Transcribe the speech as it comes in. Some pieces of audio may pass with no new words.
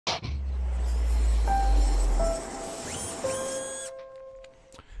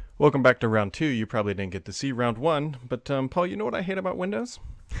Welcome back to round two. You probably didn't get to see round one, but Paul, you know what I hate about Windows?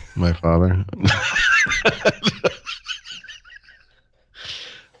 My father.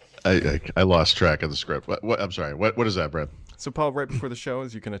 I lost track of the script. I'm sorry. What is that, Brad? So, Paul, right before the show,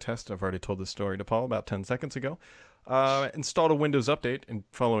 as you can attest, I've already told this story to Paul about 10 seconds ago. Installed a Windows update, and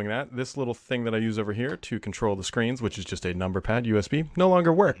following that, this little thing that I use over here to control the screens, which is just a number pad USB, no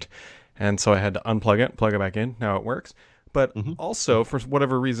longer worked. And so I had to unplug it, plug it back in. Now it works. But also, for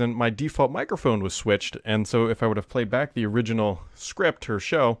whatever reason, my default microphone was switched. And so if I would have played back the original script or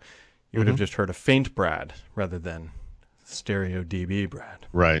show, you would have just heard a faint Brad rather than stereo DB Brad.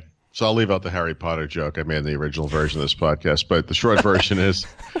 Right. So I'll leave out the Harry Potter joke I made in the original version of this podcast. But the short version is,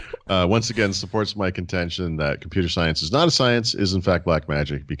 once again, supports my contention that computer science is not a science, is in fact black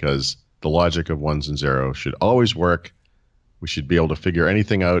magic, because the logic of ones and zeros should always work. We should be able to figure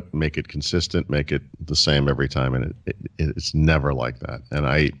anything out, make it consistent, make it the same every time. And it's never like that.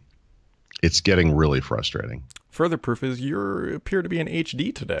 And it's getting really frustrating. Further proof is you appear to be in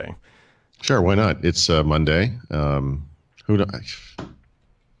HD today. Sure, why not? It's Monday. Who knows?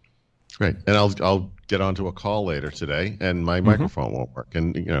 Great. And I'll get onto a call later today, and my microphone won't work.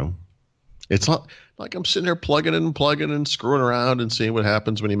 And, it's not like I'm sitting here plugging and screwing around and seeing what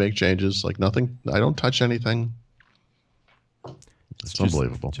happens when you make changes. Like nothing. I don't touch anything. It's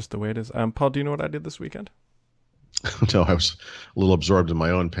unbelievable. Just the way it is. Paul, do you know what I did this weekend? No, I was a little absorbed in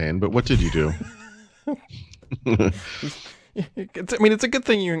my own pain, but what did you do? It's a good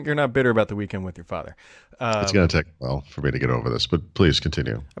thing you're not bitter about the weekend with your father. It's going to take a while for me to get over this, but please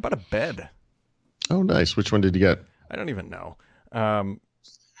continue. I bought a bed. Oh, nice. Which one did you get? I don't even know.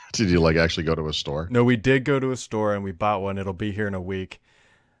 Did you actually go to a store? No, we did go to a store and we bought one. It'll be here in a week.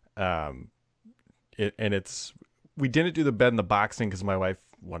 We didn't do the bed and the boxing because my wife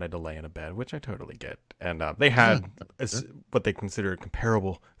wanted to lay in a bed, which I totally get. And they had what they consider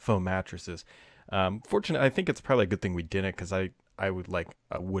comparable foam mattresses. Fortunately, I think it's probably a good thing we didn't, because I would like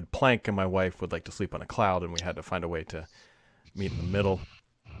a wood plank and my wife would like to sleep on a cloud, and we had to find a way to meet in the middle.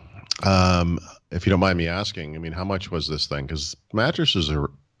 If you don't mind me asking, how much was this thing? Because mattresses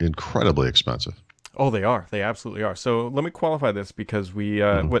are incredibly expensive. Oh, they are. They absolutely are. So let me qualify this, because we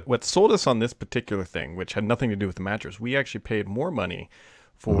what sold us on this particular thing, which had nothing to do with the mattress, we actually paid more money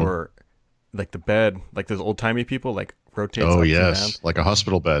for like the bed, like those old timey people, like rotates. Oh yes, like a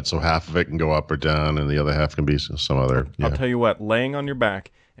hospital bed. So half of it can go up or down, and the other half can be some other. Yeah. I'll tell you what, laying on your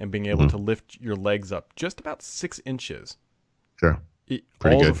back and being able to lift your legs up just about 6 inches. Sure.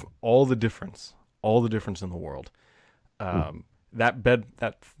 Pretty good. All the difference in the world. That bed,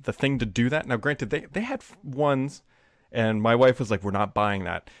 the thing to do that. Now, granted, they had ones, and my wife was like, "We're not buying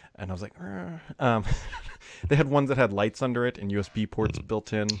that," and I was like, they had ones that had lights under it and USB ports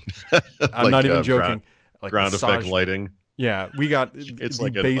built in. I'm not even joking. Ground effect lighting. Yeah, we got it's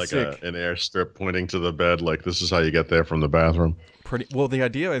like an airstrip pointing to the bed. Like, this is how you get there from the bathroom. Well, the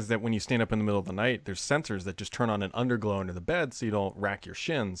idea is that when you stand up in the middle of the night, there's sensors that just turn on an underglow under the bed so you don't rack your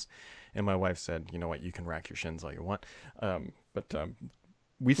shins. And my wife said, "You know what? You can rack your shins all you want."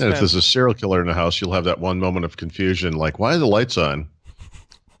 We spent... And if there's a serial killer in the house, you'll have that one moment of confusion, like, why are the lights on?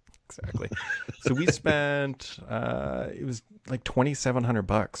 Exactly. So we spent it was like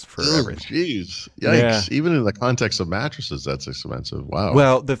 $2,700 for everything. Jeez, yikes! Yeah. Even in the context of mattresses, that's expensive. Wow.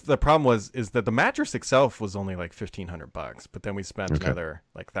 Well, the problem is that the mattress itself was only like $1,500, but then we spent another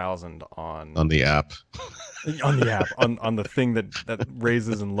like $1,000 on the app. on the app on the thing that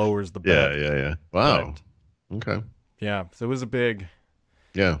raises and lowers the bed. Yeah. Wow. Okay. Yeah. So it was a big.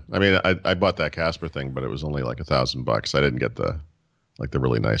 Yeah, I bought that Casper thing, but it was only like $1,000. I didn't get the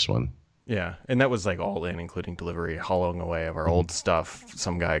really nice one. Yeah, and that was like all in, including delivery, hollowing away of our old stuff.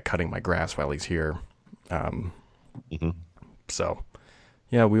 Some guy cutting my grass while he's here. So,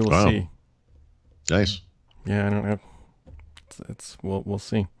 yeah, we will see. Nice. Yeah, I don't know. We'll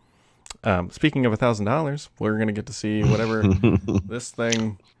see. Speaking of $1,000, we're gonna get to see whatever this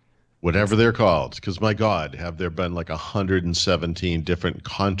thing. Whatever they're called, because my God, have there been like 117 different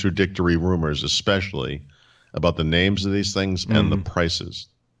contradictory rumors, especially about the names of these things and the prices.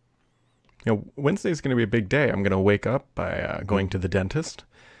 Wednesday's going to be a big day. I'm going to wake up by going to the dentist,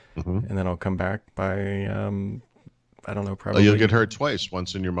 and then I'll come back by, I don't know, probably. Oh, you'll get hurt twice,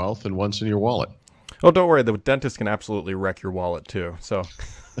 once in your mouth and once in your wallet. Oh, don't worry. The dentist can absolutely wreck your wallet, too. So,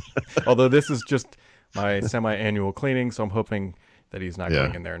 although this is just my semi-annual cleaning, so I'm hoping that he's not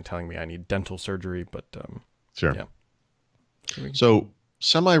going in there and telling me I need dental surgery. But, sure. Yeah. So,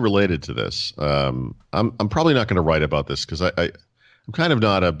 semi-related to this, I'm probably not going to write about this because I'm kind of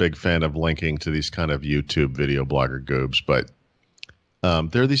not a big fan of linking to these kind of YouTube video blogger goobs, but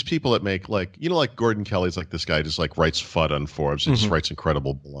There are these people that make like, like Gordon Kelly's like this guy just like writes FUD on forums. He just writes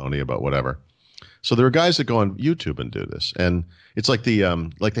incredible baloney about whatever. So there are guys that go on YouTube and do this, and it's like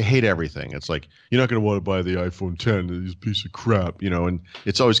like they hate everything. It's like, you're not going to want to buy the iPhone 10, this piece of crap, and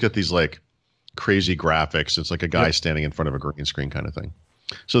it's always got these like crazy graphics. It's like a guy standing in front of a green screen kind of thing.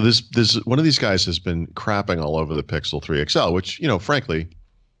 So this one of these guys has been crapping all over the Pixel 3 XL, which, frankly,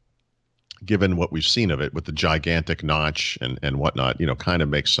 given what we've seen of it with the gigantic notch and whatnot, kind of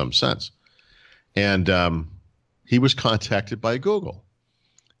makes some sense. And he was contacted by Google.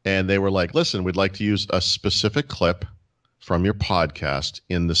 And they were like, listen, we'd like to use a specific clip from your podcast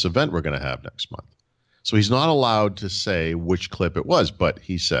in this event we're going to have next month. So he's not allowed to say which clip it was, but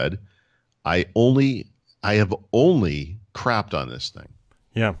he said, I have only crapped on this thing.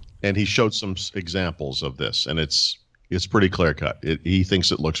 Yeah. And he showed some examples of this, and it's pretty clear cut. He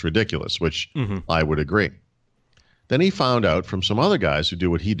thinks it looks ridiculous, which I would agree. Then he found out from some other guys who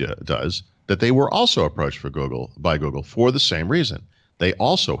do what he does that they were also approached by Google for the same reason. They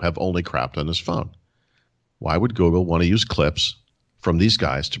also have only crapped on this phone. Why would Google want to use clips from these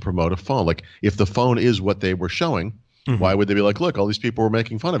guys to promote a phone? Like, if the phone is what they were showing, why would they be like, look, all these people were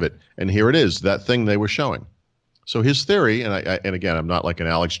making fun of it, and here it is, that thing they were showing. So his theory, and again, I'm not like an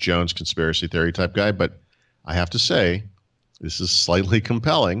Alex Jones conspiracy theory type guy, but I have to say, this is slightly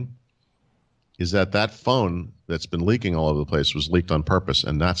compelling, is that phone that's been leaking all over the place was leaked on purpose,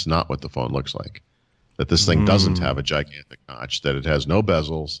 and that's not what the phone looks like. That this thing doesn't have a gigantic notch, that it has no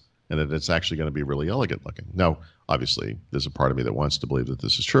bezels, and that it's actually going to be really elegant looking. Now, obviously, there's a part of me that wants to believe that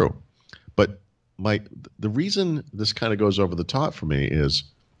this is true. But the reason this kind of goes over the top for me is,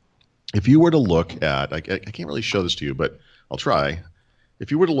 if you were to look at, I can't really show this to you, but I'll try.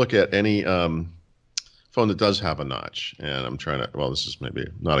 If you were to look at any phone that does have a notch, and I'm trying to, well, this is maybe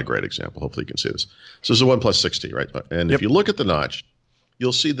not a great example. Hopefully you can see this. So this is a OnePlus 6T, right? And if you look at the notch,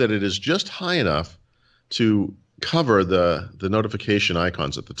 you'll see that it is just high enough to cover the notification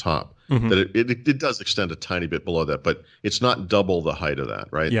icons at the top. That it does extend a tiny bit below that, but it's not double the height of that,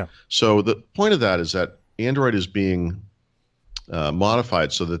 right? Yeah. So the point of that is that Android is being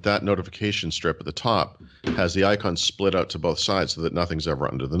modified so that notification strip at the top has the icons split out to both sides so that nothing's ever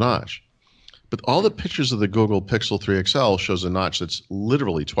under the notch. But all the pictures of the Google Pixel 3 XL shows a notch that's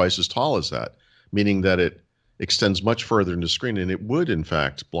literally twice as tall as that, meaning that it extends much further into the screen, and it would, in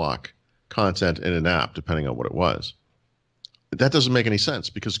fact, block content in an app, depending on what it was. That doesn't make any sense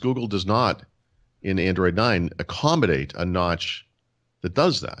because Google does not, in Android 9, accommodate a notch that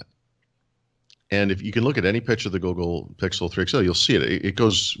does that. And if you can look at any picture of the Google Pixel 3 XL, you'll see it. It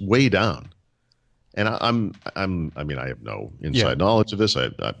goes way down. And I have no inside knowledge of this,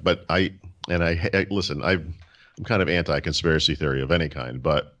 but listen, I'm kind of anti-conspiracy theory of any kind,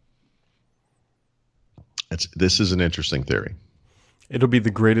 but this is an interesting theory. It'll be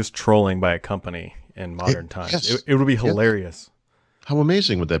the greatest trolling by a company in modern times. Yes. It will be hilarious. How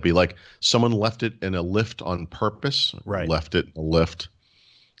amazing would that be? Like someone left it in a lift on purpose, right? Left it in a lift.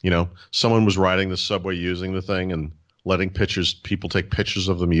 Someone was riding the subway using the thing and letting people take pictures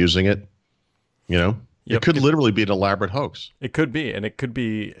of them using it. It could literally be an elaborate hoax. It could be, and it would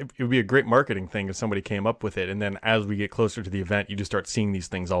be a great marketing thing if somebody came up with it. And then as we get closer to the event, you just start seeing these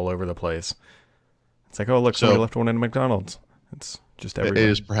things all over the place. It's like, oh, look, somebody left one in McDonald's. It's just everywhere. It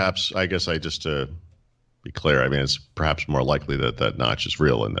is perhaps, I guess just to be clear, it's perhaps more likely that notch is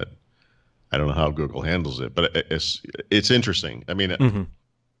real and that I don't know how Google handles it, but it's interesting.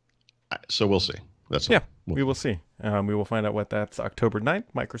 So we'll see. We will see. We will find out what that's October 9th.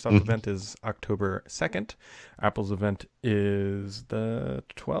 Microsoft's event is October 2nd. Apple's event is the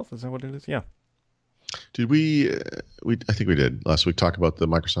 12th. Is that what it is? Yeah. Did we I think we did last week talk about the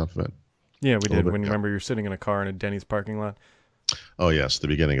Microsoft event. Yeah, we did. When you remember you're sitting in a car in a Denny's parking lot. Oh, yes. The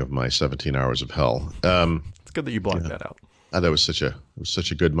beginning of my 17 hours of hell. It's good that you blocked that out. That was such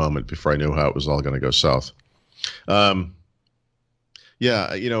a good moment before I knew how it was all going to go south.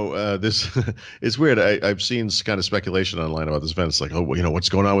 This it's weird. I've seen kind of speculation online about this event. It's like, what's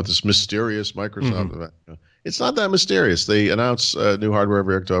going on with this mysterious Microsoft event? It's not that mysterious. They announce new hardware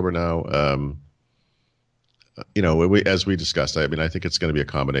every October now. As we discussed, I think it's going to be a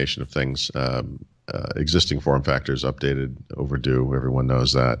combination of things. Existing form factors updated, overdue. Everyone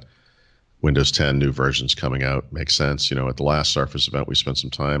knows that. Windows 10 new versions coming out makes sense. At the last Surface event, we spent some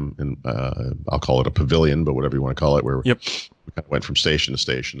time in, I'll call it a pavilion, but whatever you want to call it, where we kind of went from station to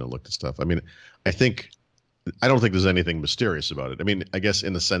station and looked at stuff. I don't think there's anything mysterious about it. I guess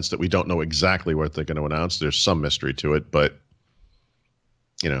in the sense that we don't know exactly what they're going to announce. There's some mystery to it, but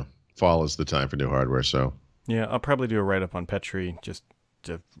fall is the time for new hardware. So yeah, I'll probably do a write-up on Petri just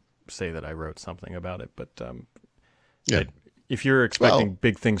to say that I wrote something about it. But if you're expecting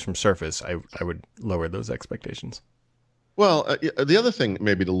big things from Surface, I would lower those expectations. Well, the other thing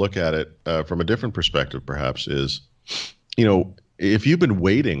maybe to look at it from a different perspective, perhaps, is, if you've been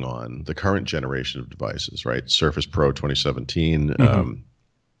waiting on the current generation of devices, right? Surface Pro 2017,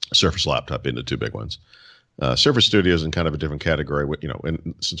 Surface Laptop being the two big ones. Surface Studio is in kind of a different category,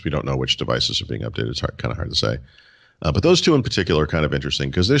 and since we don't know which devices are being updated, it's kind of hard to say. But those two in particular are kind of interesting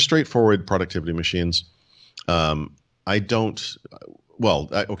because they're straightforward productivity machines. They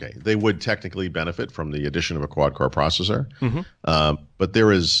would technically benefit from the addition of a quad-core processor. But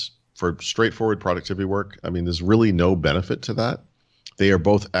there is, for straightforward productivity work, I mean, there's really no benefit to that. They are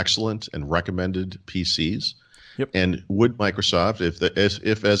both excellent and recommended PCs. Yep. And would Microsoft, if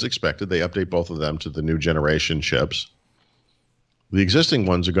as expected, they update both of them to the new generation chips, the existing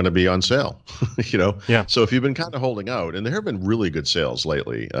ones are going to be on sale, Yeah. So if you've been kind of holding out, and there have been really good sales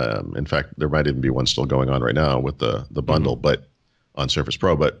lately. In fact, there might even be one still going on right now with the bundle, but on Surface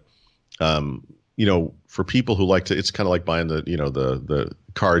Pro. But for people who like to, it's kind of like buying the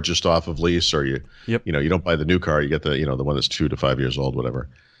car just off of lease, or you don't buy the new car, you get the one that's 2 to 5 years old, whatever.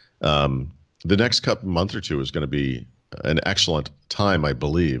 The next month or two is going to be an excellent time, I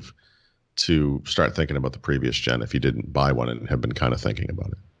believe, to start thinking about the previous gen if you didn't buy one and have been kind of thinking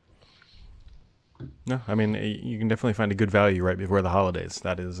about it. No, I mean, you can definitely find a good value right before the holidays.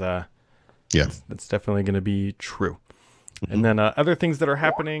 That is, that's definitely going to be true. And then other things that are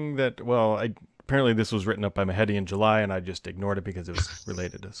happening that, apparently this was written up by Mahedi in July, and I just ignored it because it was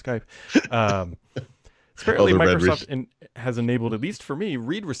related to Skype. Apparently Microsoft has enabled, at least for me,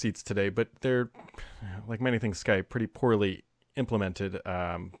 read receipts today, but they're, like many things Skype, pretty poorly implemented.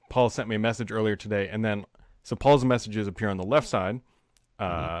 Paul sent me a message earlier today, and then so Paul's messages appear on the left side.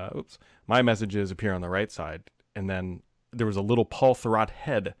 My messages appear on the right side, and then there was a little Paul Thurrott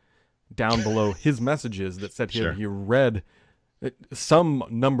head down below his messages that said he read some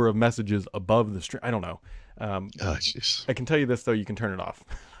number of messages above the string. I don't know. I can tell you this though: you can turn it off.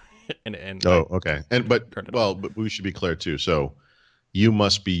 Okay. But we should be clear too. So you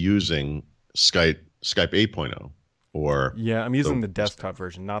must be using Skype 8.0. I'm using the desktop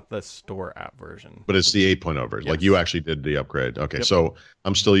version, not the store app version. But it's the 8.0 version. Yes. Like you actually did the upgrade. Okay, yep. So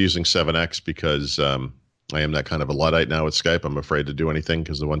I'm still using 7X because I am that kind of a Luddite now with Skype. I'm afraid to do anything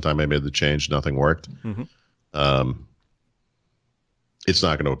because the one time I made the change, nothing worked. It's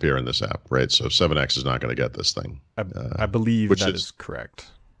not going to appear in this app, right? So 7X is not going to get this thing. I believe that is correct.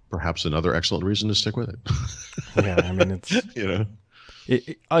 Perhaps another excellent reason to stick with it. Yeah, I mean, it's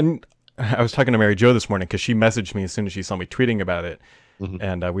I was talking to Mary Jo this morning because she messaged me as soon as she saw me tweeting about it.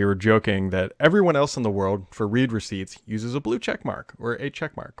 And we were joking that everyone else in the world for read receipts uses a blue check mark or a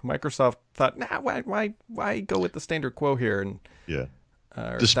check mark. Microsoft thought, why go with the standard quo here and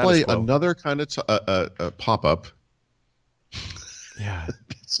display another kind of pop-up. Yeah,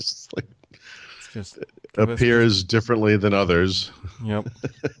 it's just appears differently than others. Yep.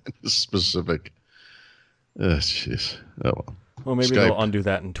 Specific. Jeez. Oh well. Well, maybe they'll undo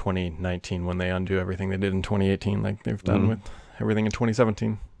that in 2019 when they undo everything they did in 2018, like they've done with everything in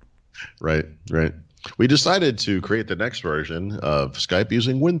 2017. Right. We decided to create the next version of Skype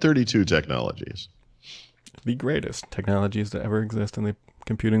using Win32 technologies. The greatest technologies to ever exist in the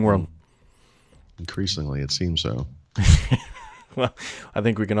computing world. Increasingly, it seems so. Well, I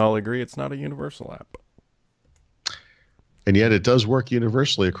think we can all agree it's not a universal app. And yet it does work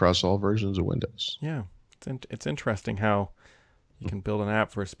universally across all versions of Windows. Yeah. It's interesting how you can build an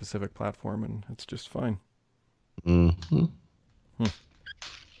app for a specific platform and it's just fine. Maybe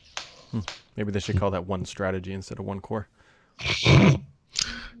they should call that one strategy instead of one core.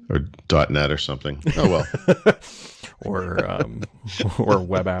 Or .NET or something. Oh, well. or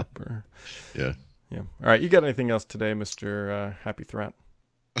web app. Yeah. All right. You got anything else today, Mr. Happy Threat?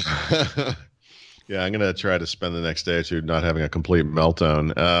 Yeah, I'm going to try to spend the next day or two not having a complete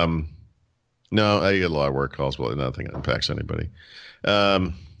meltdown. No, I get a lot of work calls, but nothing that impacts anybody.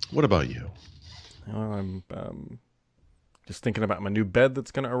 What about you? Well, I'm just thinking about my new bed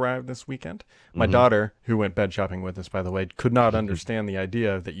that's going to arrive this weekend. My daughter, who went bed shopping with us, by the way, could not understand the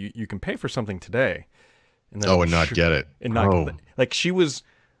idea that you can pay for something today. And then and not get it. And not like she was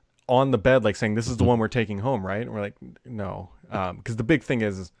on the bed, like saying, "This is the one we're taking home, right?" And we're like, "No," because the big thing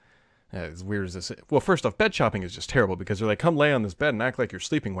is as weird as this. Well, first off, bed shopping is just terrible because they're like, "Come lay on this bed and act like you're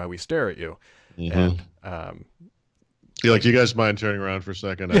sleeping while we stare at you." And you're like, "You guys mind turning around for a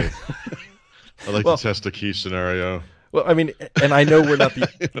second? I'd like to test a key scenario." Well, I mean, and I know we're not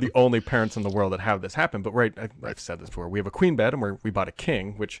the only parents in the world that have this happen, but I've said this before. We have a queen bed and we bought a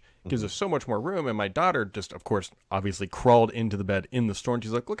king, which gives us so much more room. And my daughter just, of course, obviously crawled into the bed in the store. And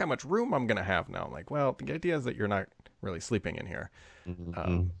she's like, "Look how much room I'm going to have now." I'm like, well, the idea is that you're not really sleeping in here.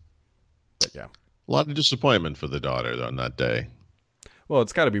 Mm-hmm. But yeah. A lot of disappointment for the daughter on that day. Well,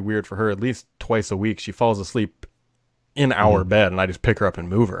 it's got to be weird for her. At least twice a week, she falls asleep in our bed, and I just pick her up and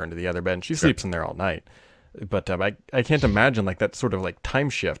move her into the other bed, and she sleeps in there all night. But I can't imagine like that sort of like time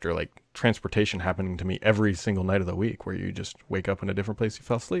shift or like transportation happening to me every single night of the week, where you just wake up in a different place you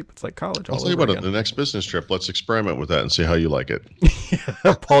fell asleep. It's like college. I'll tell you what, the next business trip, let's experiment with that and see how you like it.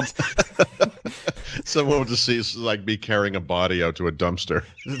 Yeah, Paul. Someone will just see like me carrying a body out to a dumpster.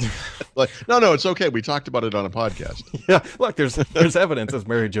 Like, no, it's okay. We talked about it on a podcast. Yeah, look, there's evidence as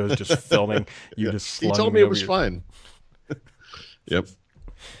Mary Jo's just filming you just. He told me it was fine. Yep.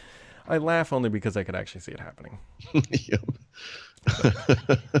 I laugh only because I could actually see it happening. Yep.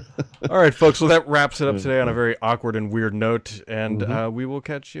 All right, folks. Well, that wraps it up today on a very awkward and weird note, and we will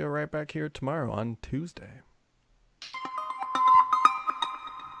catch you right back here tomorrow on Tuesday.